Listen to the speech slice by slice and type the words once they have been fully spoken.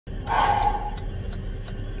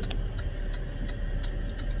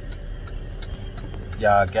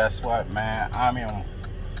Y'all, guess what, man? I'm in.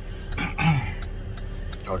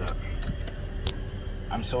 Hold up.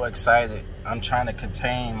 I'm so excited. I'm trying to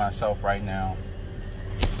contain myself right now.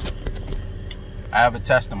 I have a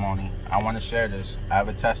testimony. I want to share this. I have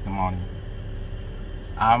a testimony.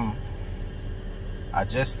 I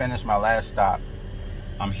just finished my last stop.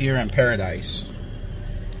 I'm here in Paradise.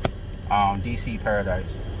 DC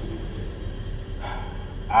Paradise.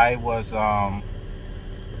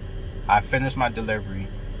 I finished my delivery.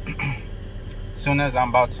 Soon as I'm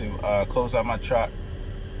about to close up my truck,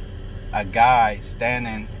 a guy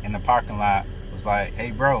standing in the parking lot was like,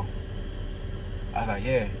 "Hey, bro." I was like,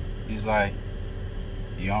 "Yeah." He's like,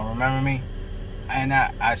 "You don't remember me?" And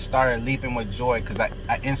I started leaping with joy because I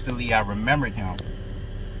instantly remembered him.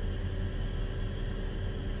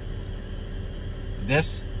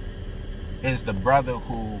 This is the brother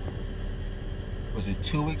who, was it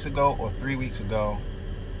 2 weeks ago or 3 weeks ago,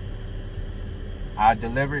 I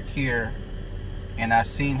delivered here, and I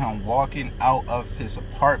seen him walking out of his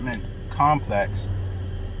apartment complex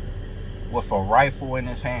with a rifle in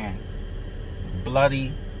his hand,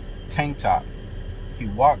 bloody tank top. He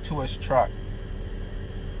walked to his truck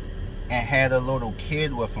and had a little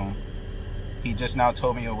kid with him. He just now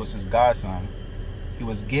told me it was his godson. He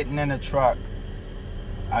was getting in the truck.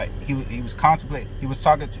 He was contemplating. He was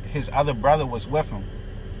talking to his other brother was with him,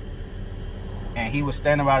 and he was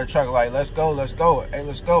standing by the truck like, "Let's go, let's go, hey,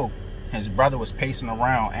 let's go." His brother was pacing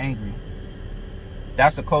around angry.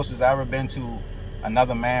 That's the closest I've ever been to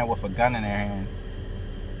another man with a gun in their hand,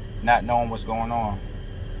 not knowing what's going on.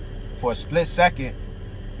 For a split second,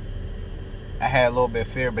 I had a little bit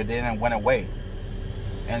of fear, but then it went away.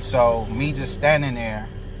 And so me just standing there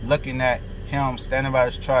looking at him standing by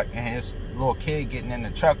his truck and his little kid getting in the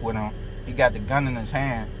truck with him, he got the gun in his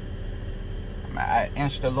hand. I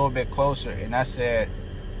inched a little bit closer and I said,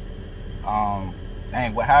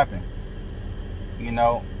 "Dang, what happened?" You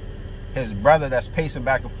know, his brother that's pacing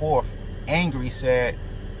back and forth, angry, said,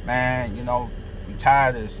 "Man, you know, I'm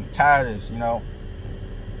tired of this, you know.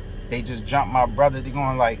 They just jumped my brother. They're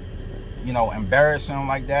going like, you know, embarrass him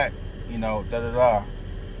like that, you know, da-da-da."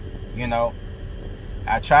 You know,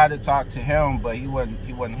 I tried to talk to him, but he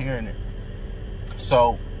wasn't hearing it.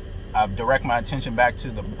 So I direct my attention back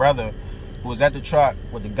to the brother who was at the truck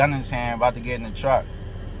with the gun in his hand, about to get in the truck,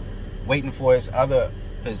 waiting for his other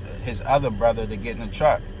brother to get in the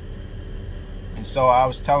truck. And so I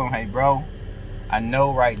was telling him, "Hey, bro, I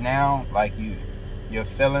know right now, like your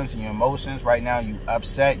feelings and your emotions right now, you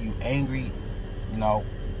upset, you angry, you know,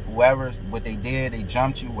 whoever, what they did, they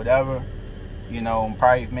jumped you, whatever, you know,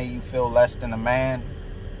 probably made you feel less than a man.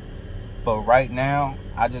 But right now,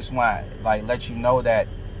 I just want to like let you know that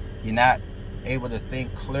you're not able to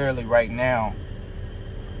think clearly right now.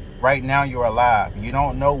 Right now, you're alive. You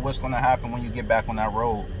don't know what's going to happen when you get back on that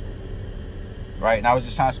road." Right? And I was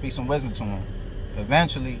just trying to speak some wisdom to him.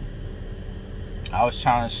 Eventually, I was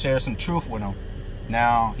trying to share some truth with him.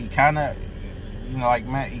 Now, he kind of, you know, like,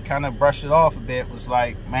 man, he kind of brushed it off a bit. Was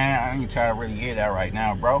like, "Man, I ain't trying to really hear that right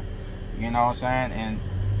now, bro." You know what I'm saying? And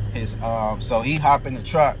his, so he hopped in the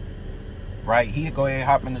truck. Right? He go ahead and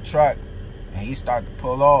hop in the truck, and he started to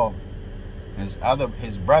pull off.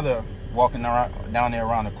 His brother walking around down there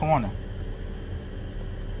around the corner.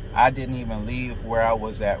 I didn't even leave where I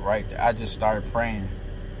was at right there. I just started praying.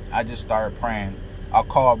 I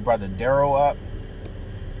called Brother Daryl up,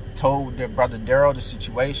 told Brother Daryl the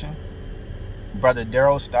situation. Brother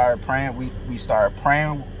Daryl started praying. We started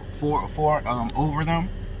praying for over them.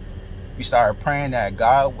 We started praying that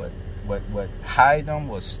God would hide them,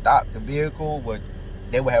 would stop the vehicle,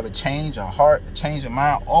 they would have a change of heart, a change of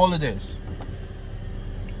mind, all of this.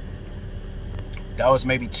 That was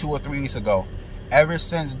maybe 2 or 3 weeks ago. Ever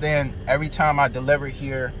since then, every time I deliver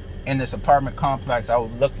here in this apartment complex, I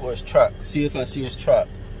would look for his truck, see if I see his truck,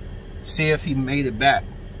 see if he made it back.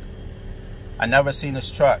 I never seen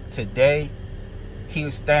his truck. Today, he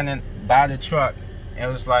was standing by the truck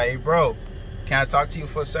and was like, "Hey, bro, can I talk to you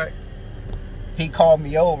for a sec?" He called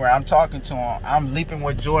me over. I'm talking to him. I'm leaping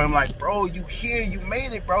with joy. I'm like, "Bro, you here? You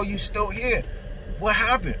made it, bro. You still here. What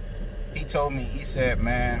happened?" He told me, he said,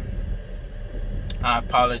 "Man, I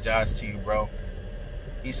apologize to you, bro."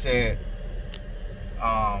 He said,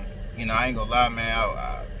 "You know, I ain't gonna lie, man.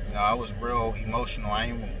 I was real emotional. I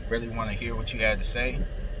didn't really want to hear what you had to say.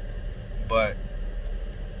 But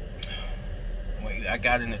when I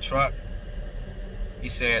got in the truck," he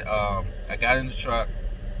said, "I got in the truck,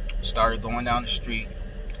 started going down the street,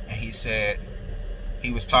 and he said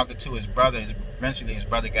he was talking to his brother. Eventually his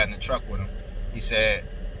brother got in the truck with him. He said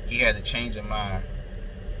he had a change of mind.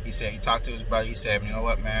 He said he talked to his brother. He said, 'You know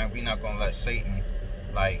what, man, we're not gonna let Satan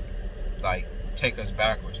like take us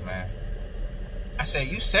backwards, man. I said,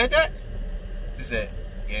 you said that? He said,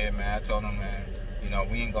 yeah, man. I told him, man, you know,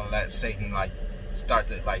 we ain't gonna let Satan like start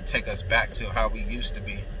to like take us back to how we used to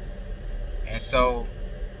be. And so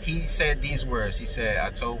he said these words. He said, I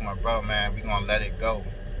told my brother, man, we gonna let it go.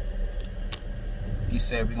 He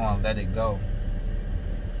said, we gonna let it go.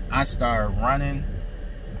 I started running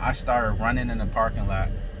in the parking lot.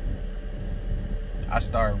 I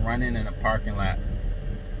started running in the parking lot.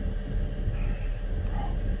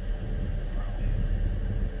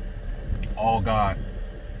 All God.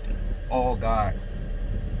 All God.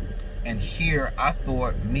 And here I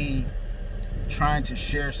thought me trying to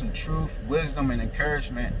share some truth, wisdom, and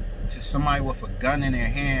encouragement to somebody with a gun in their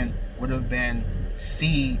hand would have been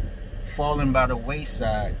seed falling by the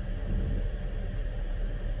wayside.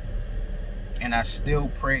 And I still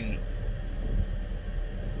prayed.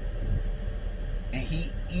 And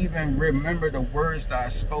he even remembered the words that I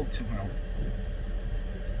spoke to him.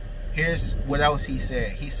 Here's what else he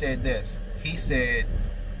said. He said this. He said,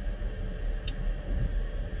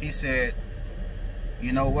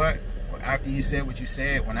 you know what? After you said what you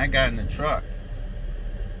said, when I got in the truck,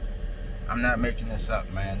 I'm not making this up,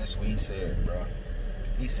 man. That's what he said, bro.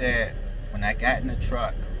 He said, when I got in the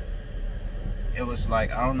truck, it was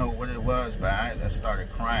like, I don't know what it was, but I started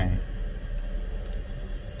crying.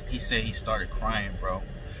 He said he started crying, bro,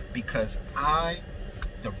 because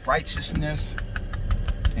the righteousness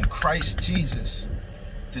in Christ Jesus,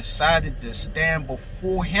 decided to stand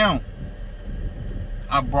before him.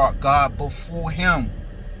 I brought God before him.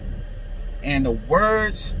 And the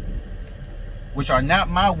words, which are not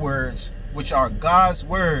my words, which are God's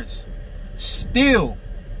words, still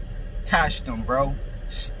touched them, bro.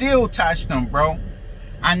 Still touched them, bro.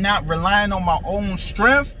 I'm not relying on my own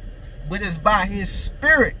strength, but it's by his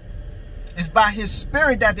spirit. It's by his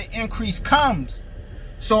spirit that the increase comes.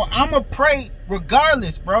 So I'm going to pray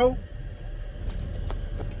regardless, bro.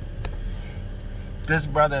 This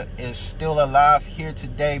brother is still alive here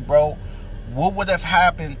today, bro. What would have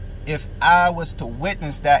happened if I was to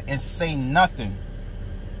witness that and say nothing?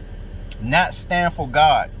 Not stand for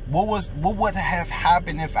God. What would have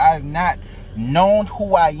happened if I have not known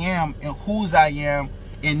who I am and whose I am,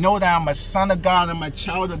 and know that I'm a son of God, I'm a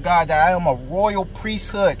child of God, that I am a royal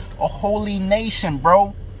priesthood, a holy nation,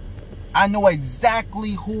 bro? I know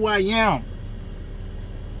exactly who I am.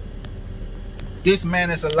 This man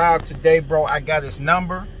is alive today, bro. I got his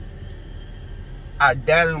number. I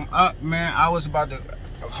dadded him up, man. I was about to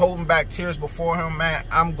holding back tears before him, man.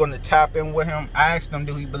 I'm going to tap in with him. I asked him,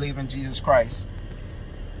 do he believe in Jesus Christ?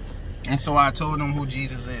 And so I told him who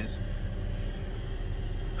Jesus is.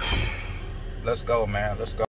 Let's go, man. Let's go.